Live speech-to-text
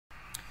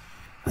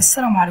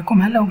Assalamu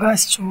alaikum. Hello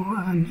guys, to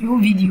a new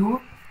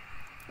video.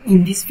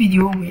 In this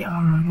video we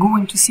are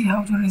going to see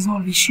how to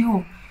resolve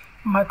issue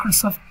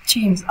Microsoft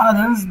Teams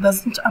add-ins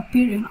doesn't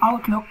appear in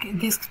Outlook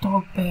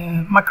Desktop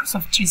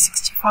Microsoft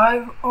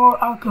 365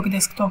 or Outlook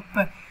Desktop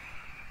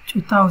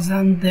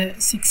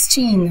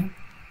 2016.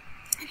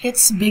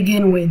 Let's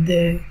begin with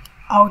the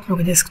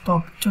Outlook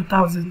Desktop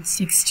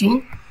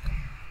 2016.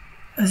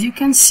 As you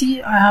can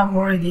see, I have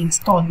already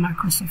installed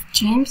Microsoft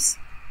Teams.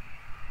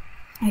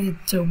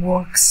 It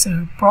works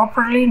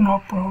properly,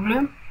 no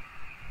problem.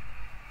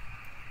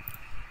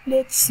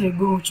 Let's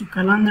go to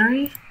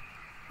calendar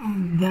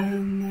and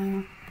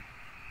then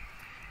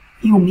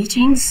new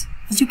meetings.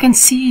 As you can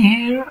see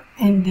here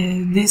in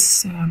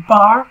this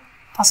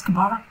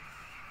taskbar,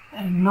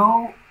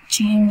 no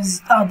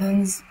Teams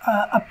add-ins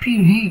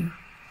appear here.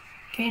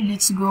 Okay,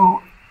 let's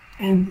go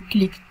and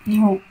click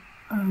new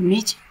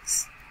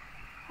meetings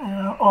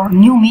or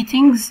new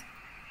meetings.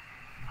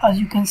 As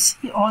you can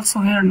see also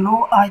here,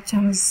 no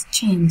items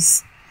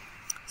Teams.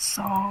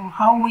 So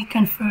how we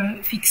can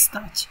fix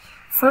that?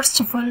 First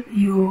of all,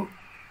 you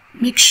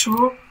make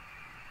sure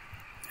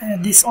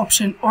this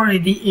option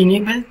already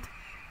enabled.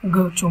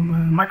 Go to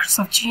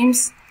Microsoft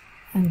Teams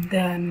and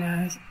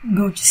then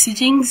go to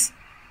settings.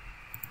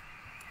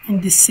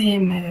 In the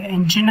same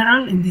in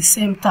general, in the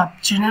same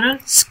tab general,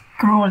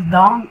 scroll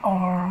down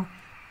or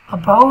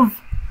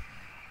above.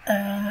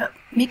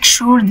 Make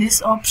sure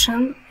this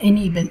option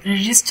enabled.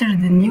 Register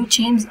the new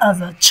Teams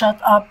as a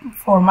chat app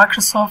for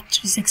Microsoft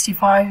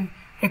 365.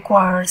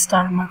 Require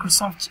start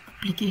Microsoft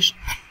application.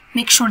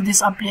 Make sure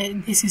this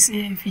is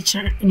a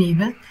feature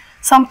enabled.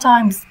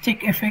 Sometimes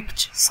take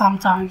effect,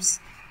 sometimes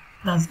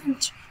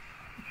doesn't.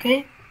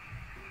 Okay,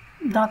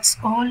 that's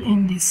all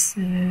in this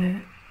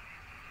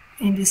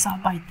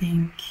app, I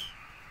think.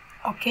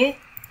 Okay,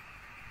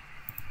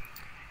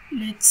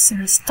 let's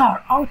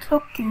restart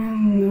Outlook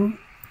and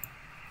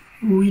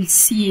we'll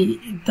see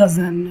it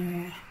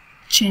doesn't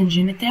change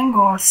anything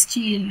or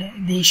still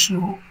the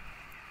issue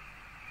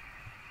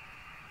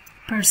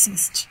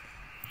persists.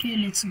 Okay,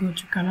 let's go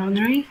to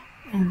calendar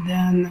and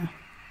then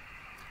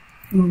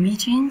new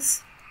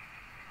meetings.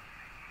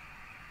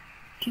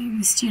 Okay,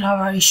 we still have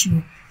our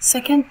issue.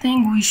 Second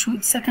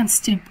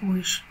step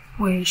we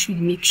should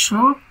make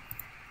sure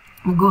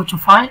we go to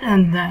file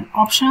and then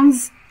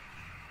options.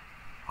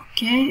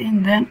 Okay,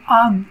 and then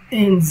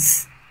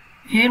add-ins.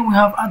 Here we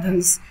have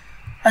add-ins.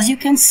 As you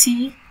can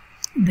see,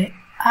 the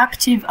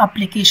active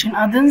application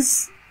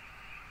add-ins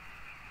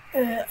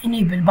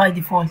enabled by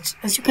default.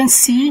 As you can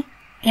see,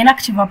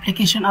 inactive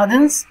application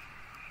add-ins,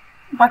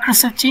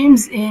 Microsoft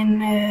Teams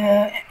in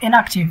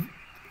inactive,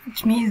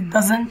 which means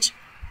doesn't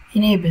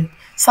enable.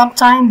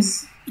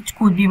 Sometimes it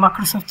could be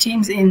Microsoft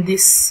Teams in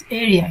this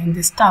area, in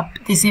this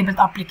tab, disabled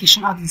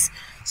application add-ins.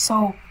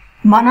 So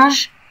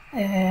manage,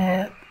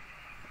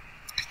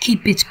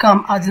 keep it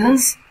come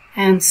add-ins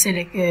and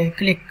select,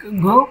 click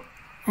go,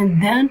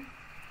 and then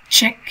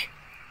check.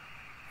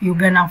 You're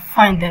gonna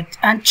find that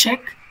and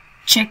check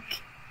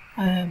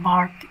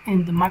mark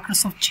in the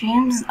Microsoft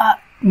Teams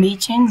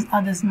meetings,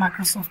 others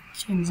Microsoft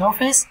Teams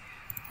Office,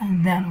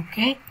 and then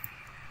okay.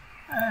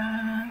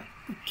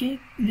 Okay,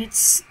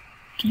 let's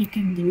click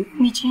in the new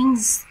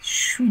meetings.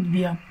 Should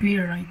be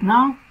appear right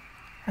now,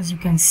 as you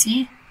can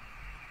see.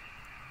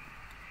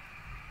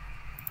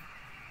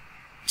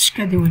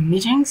 Schedule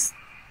meetings.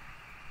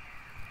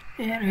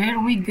 Here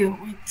we go.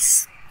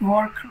 It's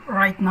work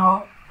right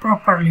now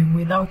properly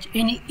without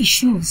any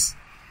issues.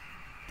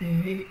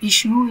 The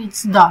issue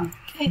is done.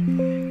 Okay,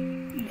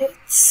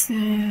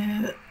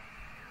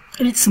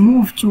 let's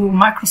move to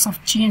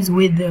Microsoft Teams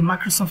with the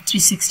Microsoft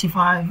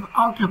 365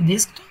 Outlook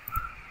Desktop.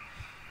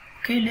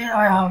 Okay,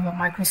 I have a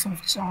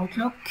Microsoft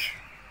Outlook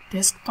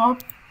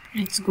Desktop.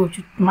 Let's go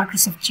to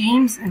Microsoft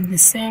Teams and the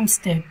same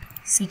step,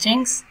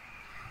 settings,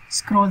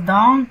 scroll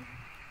down,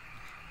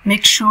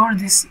 make sure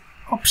this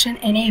option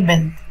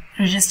enabled,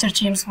 register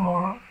Teams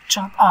for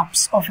chat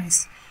apps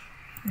office.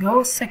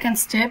 Go second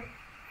step.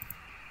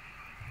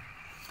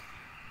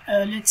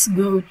 Let's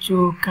go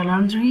to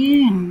calendar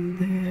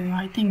and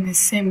I think the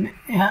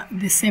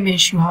same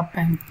issue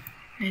happened.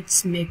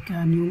 Let's make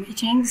new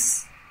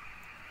meetings.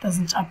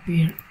 Doesn't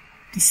appear.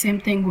 The same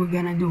thing we're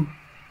gonna do.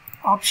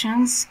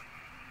 Options,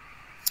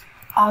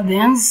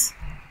 add-ins.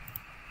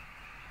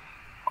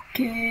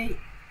 Okay,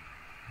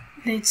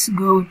 let's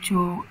go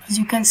to, as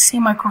you can see,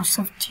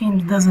 Microsoft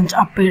Teams doesn't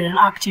appear in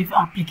active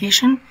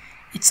application.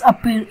 It's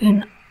appear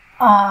in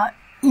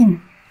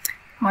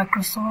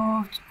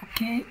Microsoft.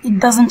 Okay, it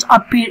doesn't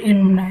appear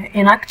in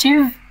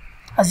inactive.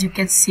 As you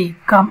can see,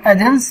 come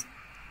add-ins.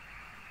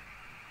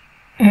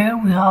 Here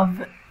we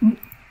have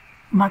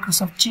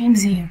Microsoft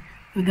Teams. Here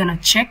we're gonna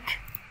check,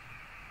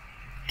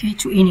 okay,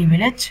 to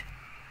enable it.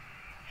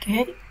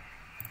 Okay,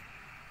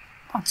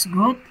 that's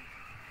good.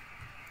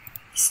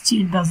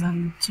 Still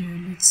doesn't.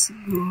 Let's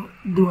go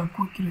do a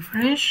quick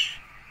refresh.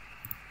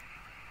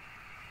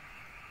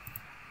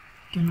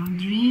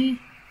 Calendar.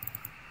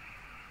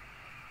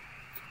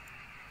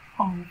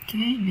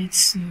 Okay,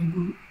 let's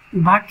go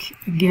back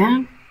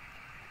again.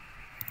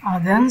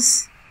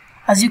 Add-ins.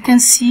 as you can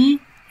see,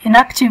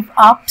 inactive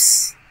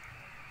apps.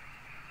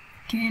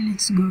 Okay,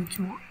 let's go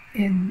to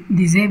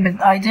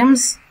disabled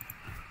items.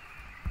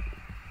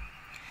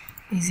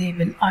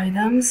 Disable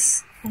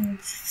items and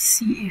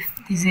see if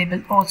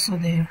disabled also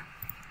there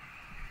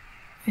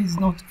is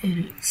not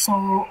ill. So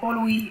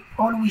all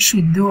we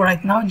should do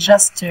right now,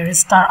 just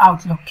restart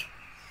Outlook.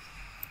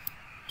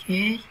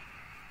 Okay.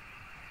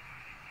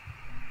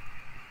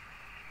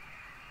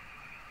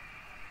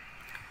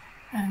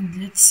 And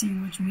let's see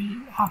what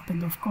will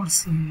happen. Of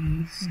course,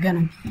 it's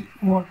gonna be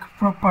work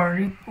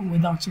properly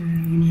without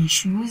any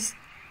issues.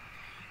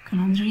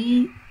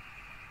 Calendar.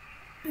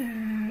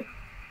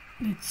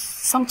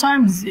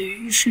 Sometimes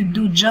you should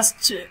do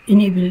just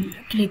enable,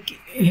 click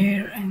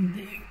here and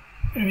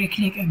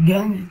re-click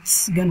again.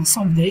 It's gonna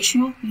solve the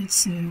issue.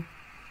 Let's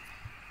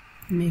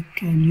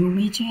make new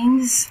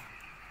meetings.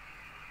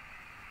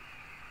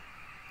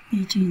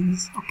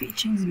 Okay,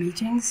 change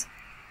meetings.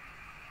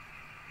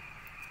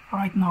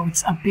 Right now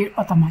it's appear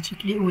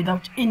automatically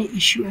without any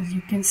issue, as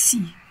you can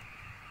see.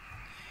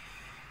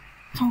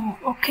 So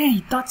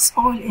okay, that's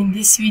all in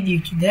this video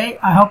today.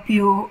 I hope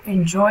you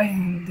enjoy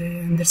and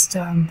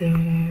understand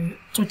the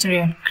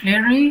tutorial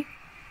clearly.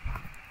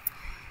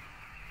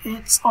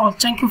 It's all.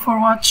 Thank you for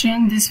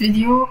watching this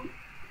video.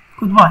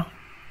 Goodbye.